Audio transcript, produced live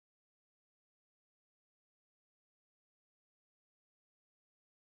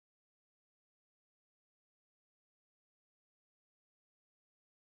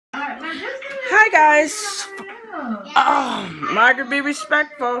Hi guys. Margaret, be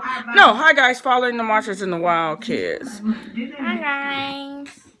respectful. No, hi guys, following the Marches and the Wild Kids. Hi guys.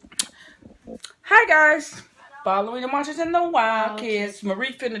 Hi guys. Following the Marches and the Wild Kids.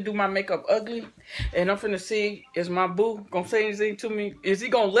 Marie finna do my makeup ugly. And I'm finna see, is my boo gonna say anything to me? Is he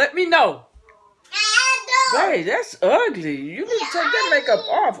gonna let me know? Hey, that's ugly. You need to take that makeup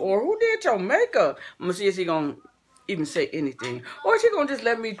off. Or who did your makeup? I'm gonna see if he gonna even say anything. Or is he gonna just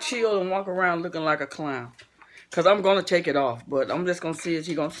let me chill and walk around looking like a clown? Because I'm gonna take it off. But I'm just gonna see if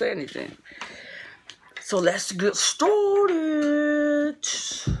he gonna say anything. So let's get started.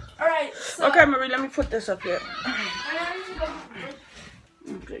 Alright, so okay, Marie, let me put this up here.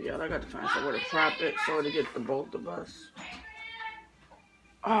 Okay, y'all, I got to find somewhere to prop it so to get the both of us.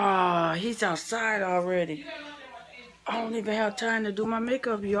 Ah, he's outside already. I don't even have time to do my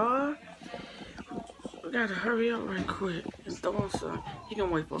makeup, y'all. We gotta hurry up right quick and throw on some. He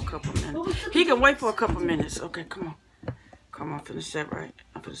can wait for a couple minutes. He can wait for a couple minutes. Okay, come on. Come on, I'm finna set right.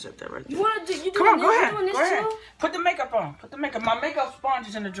 I'm finna set that right there. Come on, go ahead. Go ahead. Put the makeup on. Put the makeup. My makeup sponge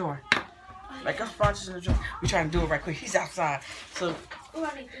is in the drawer. Makeup sponge is in the drawer. We're trying to do it right quick. He's outside. So. Come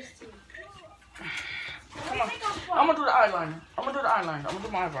on. I'm gonna do the eyeliner. I'm gonna do the eyeliner. I'm gonna do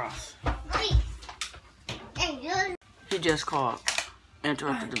my eyebrows. He just called.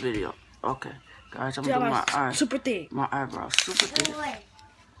 Interrupted the video. Okay. Guys, I'm gonna do my eyes. Super thick. My eyebrows super thick.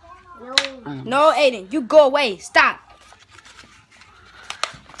 No, Aiden, you go away. Stop.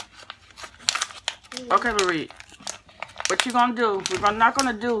 Okay, Marie. What you gonna do? We're not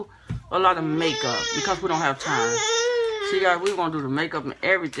gonna do a lot of makeup because we don't have time. See, guys, we're gonna do the makeup and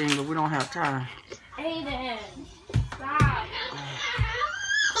everything, but we don't have time. Aiden, stop.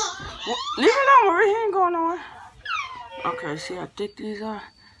 Leave it alone, Marie. He ain't going nowhere. Okay, see how thick these are?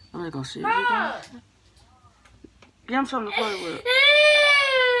 I'm just gonna see. Give him something to play with.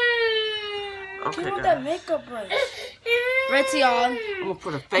 Okay, give guys. that makeup brush. Ready, y'all. I'm gonna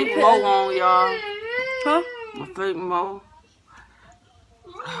put a fake mo on, y'all. Huh? A fake mo.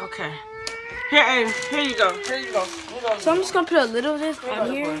 Okay. Here, Aiden. Here you go. Here you go. So I'm just gonna put a little of this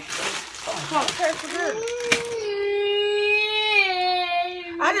on here. Come on. Okay, forget it.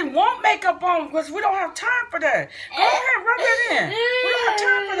 I didn't want makeup on because we don't have time for that. Go ahead, rub it in. We don't have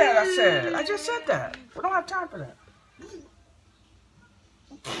time for that, I said. I just said that. We don't have time for that.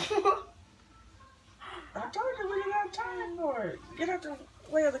 I told you we didn't have time for it. Get out the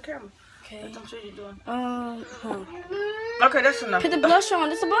way of the camera. Okay. Let them see you doing. Okay, that's enough. Put the blush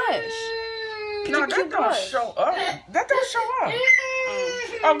on. It's a blush. No, that don't show up. That don't show up.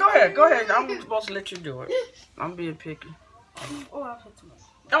 Oh, go ahead. Go ahead. I'm supposed to let you do it. I'm being picky. Oh, I put too much.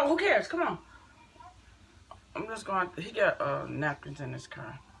 Oh, who cares? Come on. I'm just going to... He got napkins in his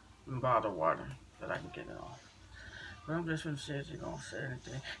car and bottled water that I can get it off. But I'm just going to see if you're going to say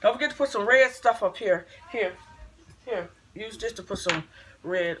anything. Don't forget to put some red stuff up here. Here. Use this to put some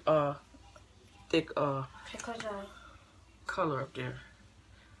red, thick, color up there.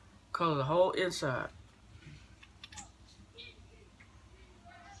 Color the whole inside.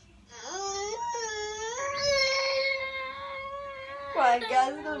 My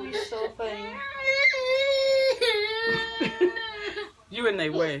God, it's gonna be so funny. You in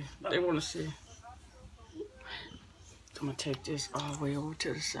their way. They want to see. I'm going to take this all the way over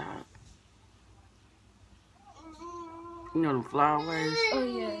to the side. You know them flyaways? Oh,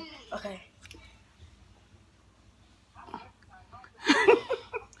 yeah. Okay.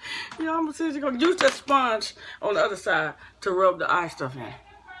 You know, I'm going to see if you're going to use that sponge on the other side to rub the eye stuff in.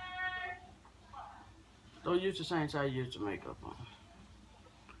 Don't use the same side you use the makeup on.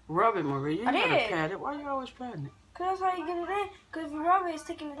 Rub it, Marie. You gotta pat it. Why are you always patting it? Because that's how you get it in. Because if you rub it, it's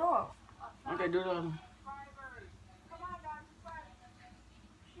taking it off. Okay, do that.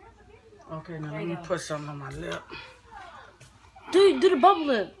 Okay, now let me put something on my lip. Do the bubble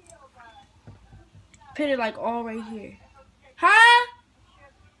lip. Put it like all right here. Huh?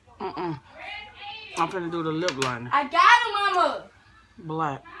 I'm finna do the lip liner. I got it, Mama.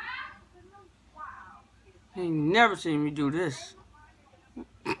 Black. He ain't never seen me do this.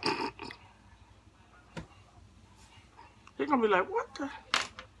 He's gonna be like,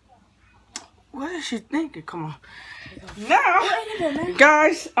 what is she thinking? Come on. Now,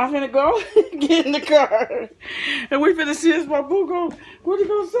 guys, I'm finna go get in the car. And we finna see if my boo go. What he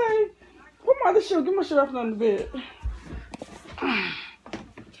gonna say? Put my other shirt. Get my shirt off on the bed.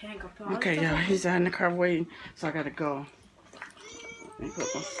 Okay, y'all, he's out in the car waiting, so I gotta go. Let me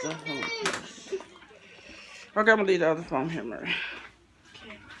put my stuff on. Okay, I'm gonna leave the other phone here, Mary.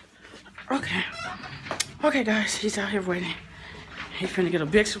 Okay, guys, he's out here waiting. He finna get a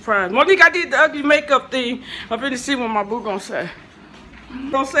big surprise. Monique, I did the ugly makeup thing. I'm finna see what my boo gonna say.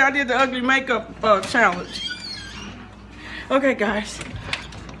 Don't say I did the ugly makeup challenge. Okay, guys.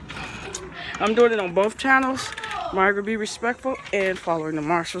 I'm doing it on both channels. Margaret Be Respectful and Following the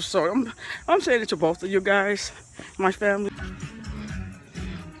Marshall. So I'm saying it to both of you guys, my family.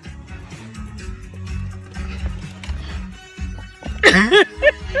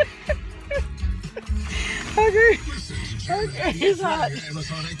 Okay. Okay, it's hot.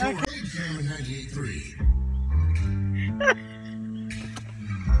 Okay.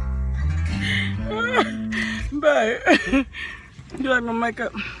 Babe, you like my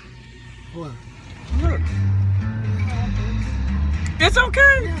makeup? What? Look. It's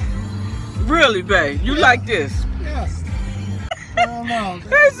okay? Yeah. Really, babe? You like this? Yes. Hell no.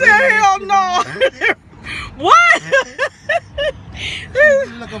 They said hell no. What? You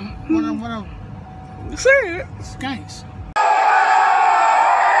look like one of Say it. skanks.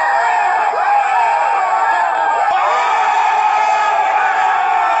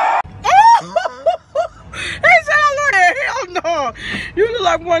 Hell no! You look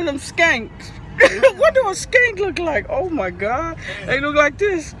like one of them skanks. What do a skank look like? Oh my God! They look like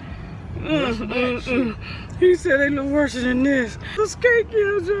this. He said they look worse than this. The skank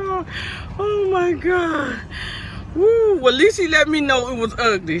is, y'all. Oh my God! Woo! Well, at least he let me know it was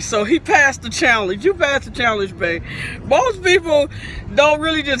ugly, so he passed the challenge. You passed the challenge, babe. Most people don't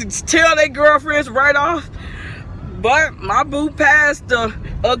really just tell their girlfriends right off. But my boo passed the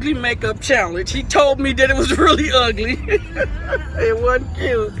ugly makeup challenge. He told me that it was really ugly. It wasn't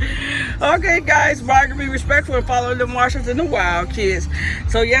cute. Okay, guys, Margaret Be Respectful and Following the Marshalls and the Wild Kids.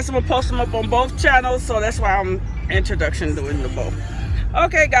 So yes, I'm gonna post them up on both channels. So that's why I'm introduction doing the both.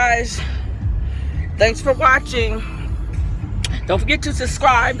 Okay, guys, thanks for watching. Don't forget to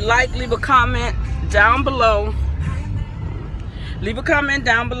subscribe, like, leave a comment down below. Leave a comment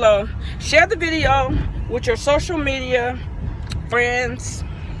down below. Share the video with your social media, friends,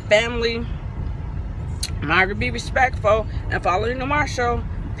 family. Margaret Be Respectful and Following the Marshall.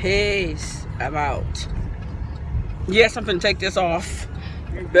 Peace. I'm out. Yes, I'm finna take this off.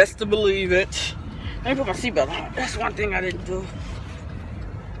 Best to believe it. Let me put my seatbelt on. That's one thing I didn't do.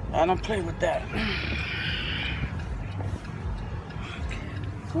 I don't play with that.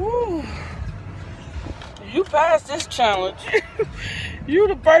 Woo. You passed this challenge. You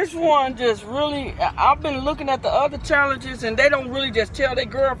the first one just really, I've been looking at the other challenges and they don't really just tell their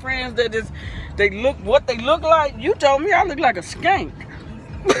girlfriends that they look what they look like. You told me I look like a skank.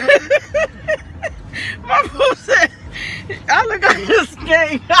 My fool said I look like a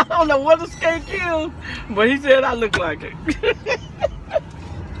skank. I don't know what a skank is, but he said I look like it.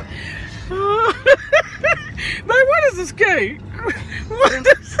 Man, what is a skate? What is,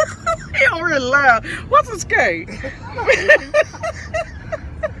 he don't really laugh. What's a skate?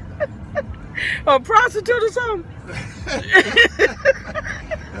 A prostitute or something?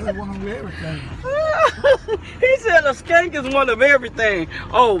 That's one of everything. He said a skank is one of everything.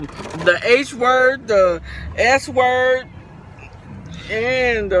 Oh, the H word, the S word,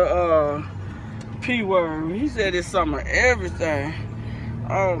 and the P word. He said it's some of everything.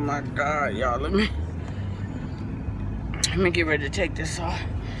 Oh my God, y'all. Let me get ready to take this off.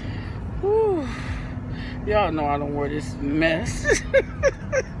 Y'all know I don't wear this mess.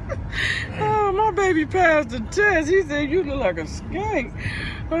 Oh, my baby passed the test. He said you look like a skank.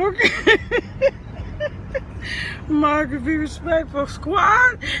 Okay. Margaret Be Respectful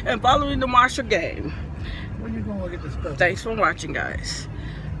Squad and Following the Marshall Game. Where you going to get this stuff? Thanks for watching, guys.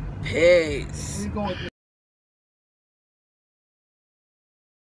 Peace. Where you going with this